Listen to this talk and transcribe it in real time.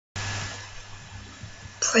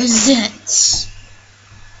presents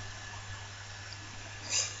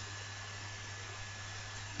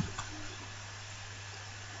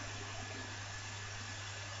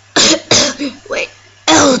wait,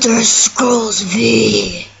 Elder Scrolls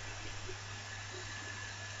V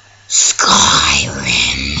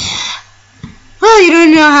Skyrim. Oh, you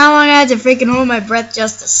don't know how long I had to freaking hold my breath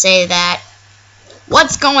just to say that.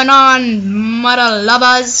 What's going on, mother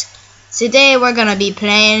lovers? Today we're gonna be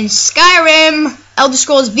playing Skyrim, Elder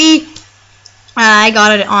Scrolls V. I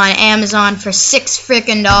got it on Amazon for $6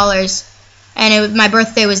 freaking, and my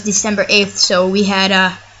birthday was December 8th, so we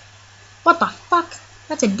had what the fuck?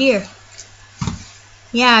 That's a deer.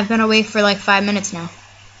 Yeah, I've been awake for like 5 minutes now.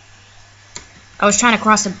 I was trying to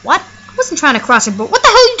cross it. What? I wasn't trying to cross it, but what the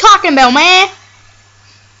hell are you talking about, man?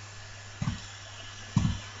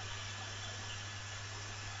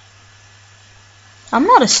 I'm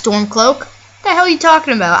not a Stormcloak. What the hell are you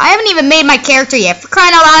talking about? I haven't even made my character yet. For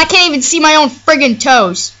crying out loud, I can't even see my own friggin'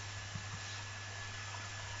 toes.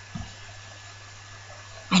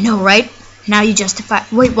 I know, right? Now you justify.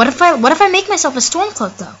 Wait, what if I make myself a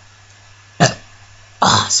Stormcloak though?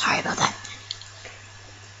 Oh, sorry about that.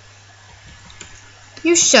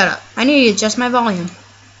 You shut up. I need to adjust my volume.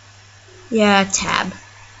 Yeah, tab.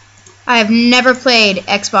 I have never played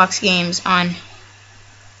Xbox games on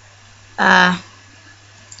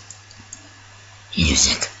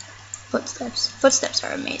music. Footsteps. Footsteps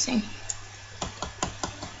are amazing.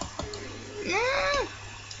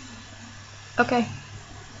 Okay.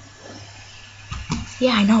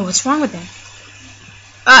 Yeah, I know. What's wrong with them?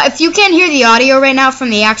 If you can't hear the audio right now from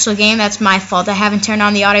the actual game, that's my fault. I haven't turned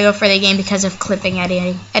on the audio for the game because of clipping,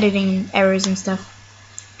 editing errors and stuff.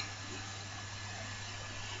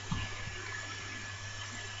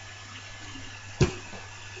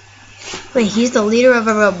 Wait, he's the leader of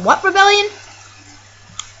a what rebellion?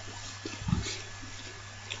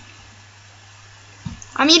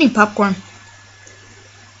 I'm eating popcorn.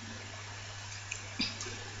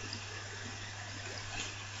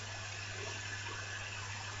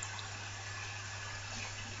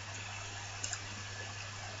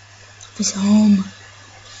 His home.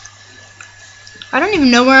 I don't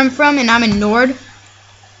even know where I'm from, and I'm in Nord.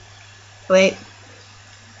 Wait.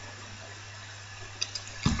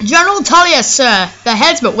 General Tullius, sir. The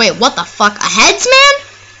headsman. Wait, what the fuck? A headsman?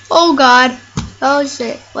 Oh god. Oh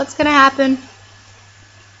shit. What's gonna happen?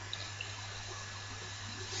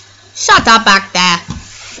 Shut up back there.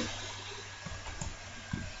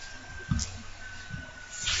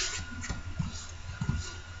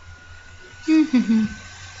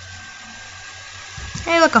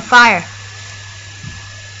 Hey, look, a fire.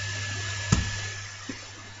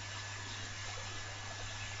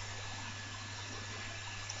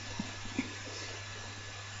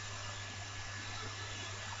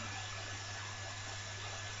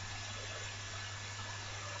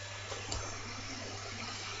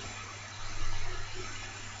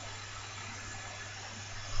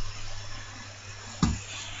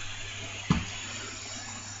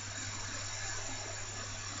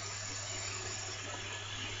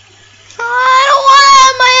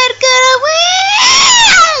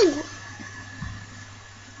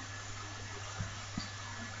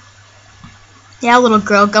 Yeah, little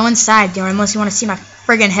girl, go inside, dear, unless you want to see my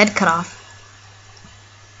friggin' head cut off.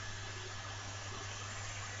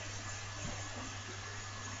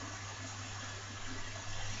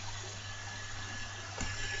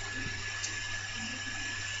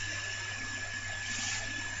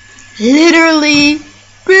 Literally,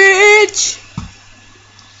 bitch!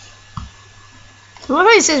 So what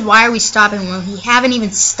if he says, why are we stopping? Well, we haven't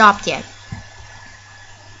even stopped yet.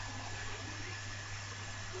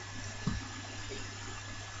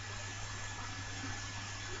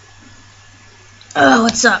 Oh,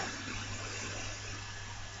 what's up?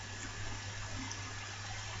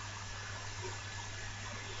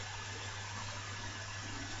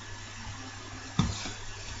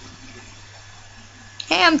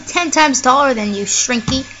 Hey, I'm 10 times taller than you,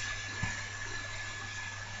 shrinky.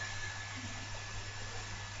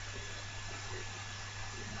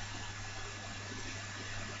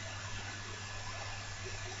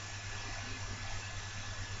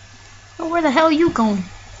 Oh, where the hell are you going?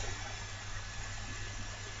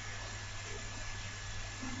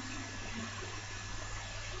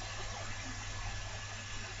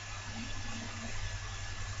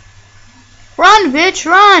 Run, bitch,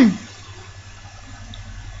 run!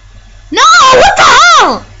 No, what the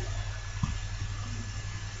hell?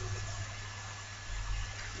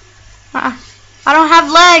 I don't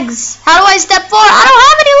have legs. How do I step forward? I don't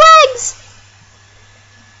have any legs.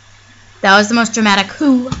 That was the most dramatic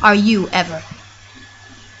 "who are you" ever.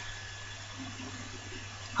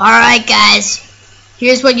 Alright guys,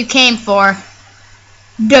 here's what you came for.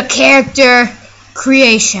 The character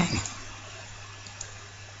creation.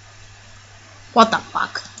 What the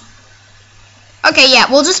fuck? Okay, yeah,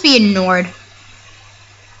 we'll just be ignored.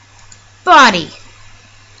 Body.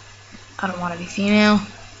 I don't want to be female.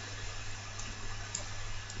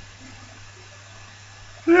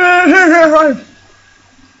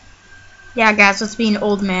 Yeah guys, let's be an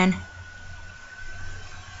old man.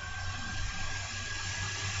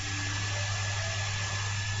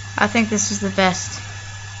 I think this is the best.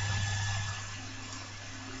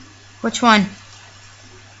 Which one?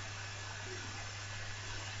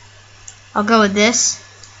 I'll go with this.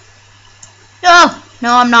 No,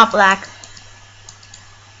 I'm not black.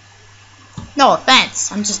 No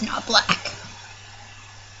offense, I'm just not black.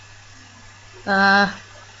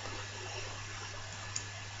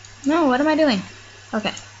 No, what am I doing?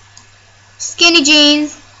 Okay. Skinny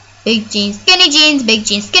jeans, big jeans, skinny jeans, big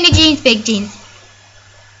jeans, skinny jeans, big jeans.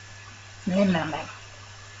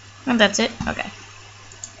 And that's it? Okay.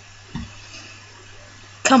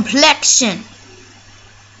 Complexion.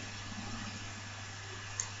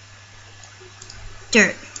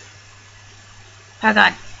 Dirt. Oh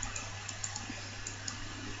god.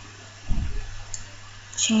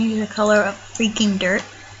 Change the color of freaking dirt.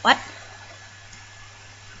 What?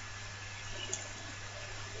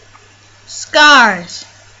 Scars.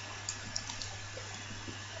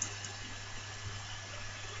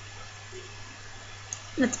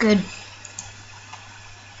 That's good.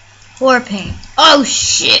 War paint. Oh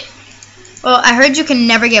shit. Well, I heard you can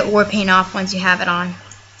never get war paint off once you have it on.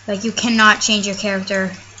 Like, you cannot change your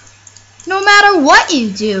character no matter what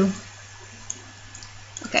you do.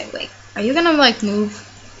 Okay, wait. Are you gonna, like, move?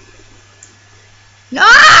 No!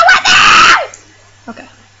 What the? Okay.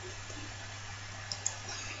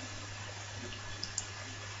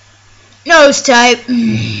 Nose type.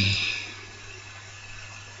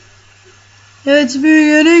 It's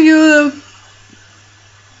beginning of.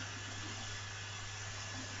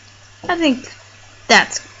 I think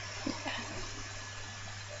that's.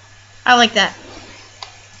 I like that.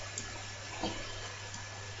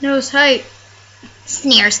 Nose height.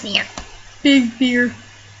 Sneer, sneer. Big beer.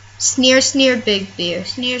 Sneer, sneer, big beer.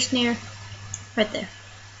 Sneer, sneer. Right there.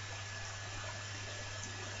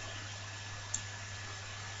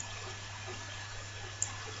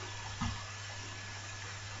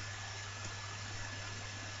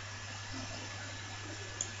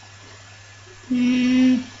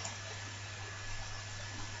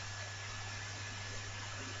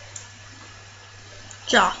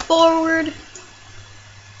 Jaw forward.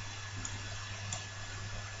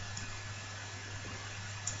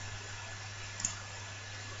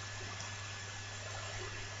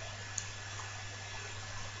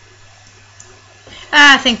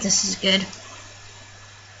 I think this is good.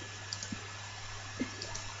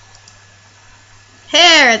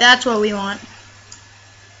 Hair, that's what we want.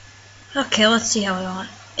 Okay, let's see how we want.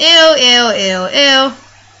 Ew, ew, ew, ew.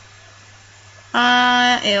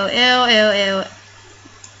 Ew, ew, ew, ew.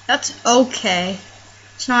 That's okay.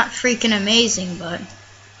 It's not freaking amazing, but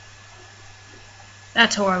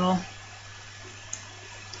that's horrible.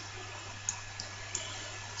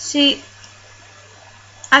 See,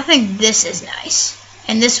 I think this is nice.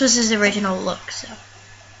 And this was his original look, so.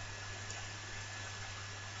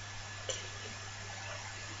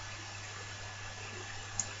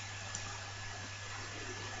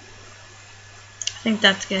 I think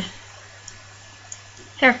that's good.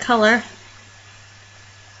 Hair color.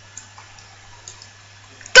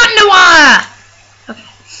 Okay.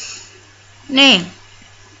 Name.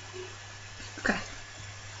 Okay.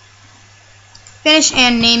 Finish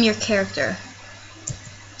and name your character.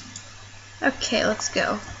 Okay, let's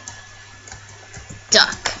go.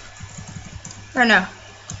 Duck. Or no.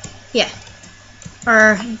 Yeah.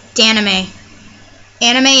 Or Danime.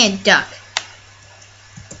 Anime and duck.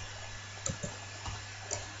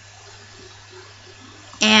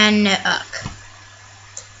 Anuk.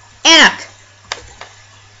 Anuk.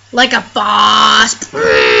 Like a boss.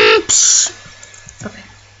 Okay.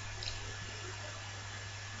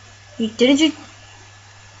 Didn't you?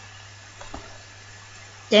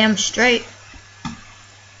 Damn straight.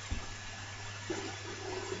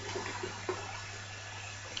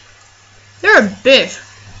 You're a bitch.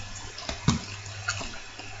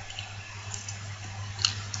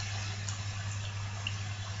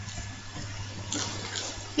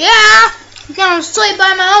 Yeah, I'm gonna sleep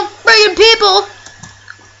by my own friggin' people.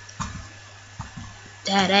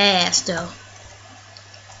 That ass, though.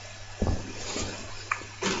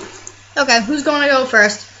 Okay, who's gonna go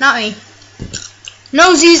first? Not me.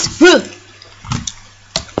 Nosies.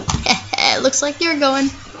 Looks like you're going.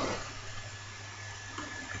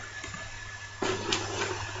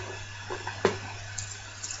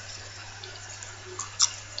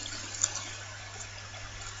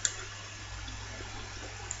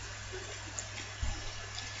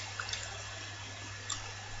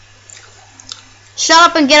 Shut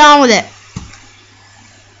up and get on with it.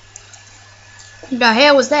 What the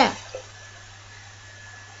hell was that?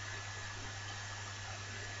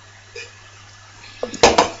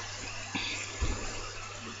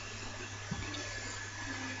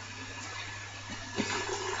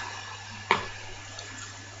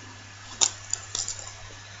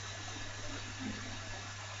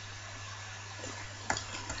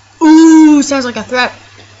 Ooh, sounds like a threat.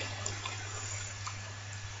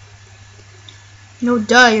 No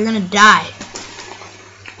duh, you're gonna die.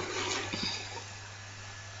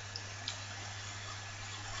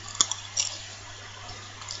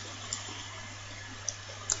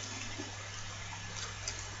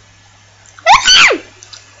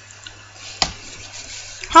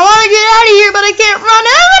 I wanna get out of here, but I can't run.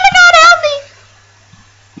 Oh my God, help me!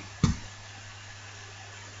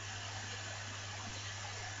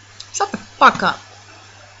 Shut the fuck up.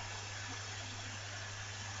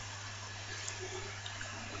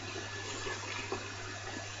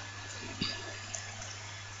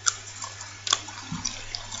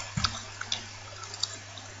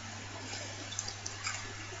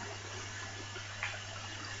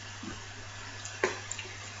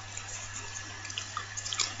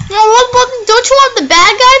 Don't you want the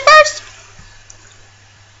bad guy first?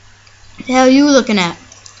 What the hell are you looking at?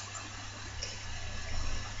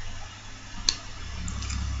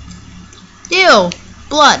 Ew,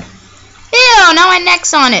 blood. Ew, now my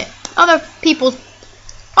neck's on it. Other people. Oh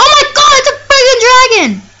my God, it's a friggin'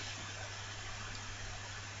 dragon!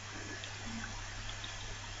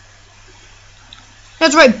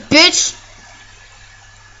 That's right, bitch.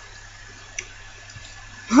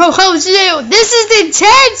 Oh shit, this is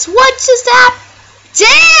intense! What just happened?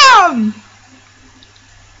 Damn!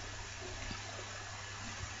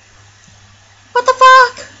 What the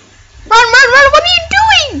fuck? Run, run, run! What are you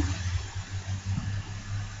doing?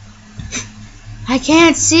 I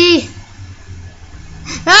can't see.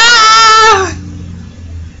 Ah!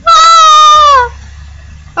 Ah!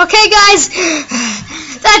 Okay, guys,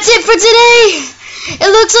 that's it for today. It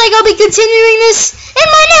looks like I'll be continuing this in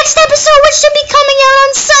my next episode, which should be coming out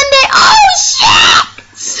on Sunday. Oh, shit!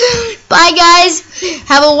 Bye, guys.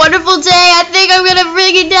 Have a wonderful day. I think I'm going to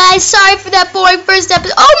really die. Sorry for that boring first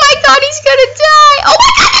episode. Oh, my God, he's going to die. Oh,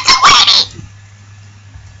 my God, it's a lady.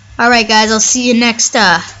 All right, guys, I'll see you next.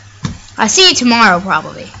 I'll see you tomorrow,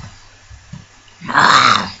 probably.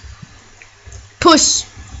 Push.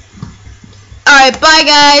 All right, bye,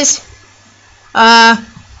 guys.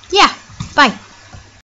 Yeah, bye.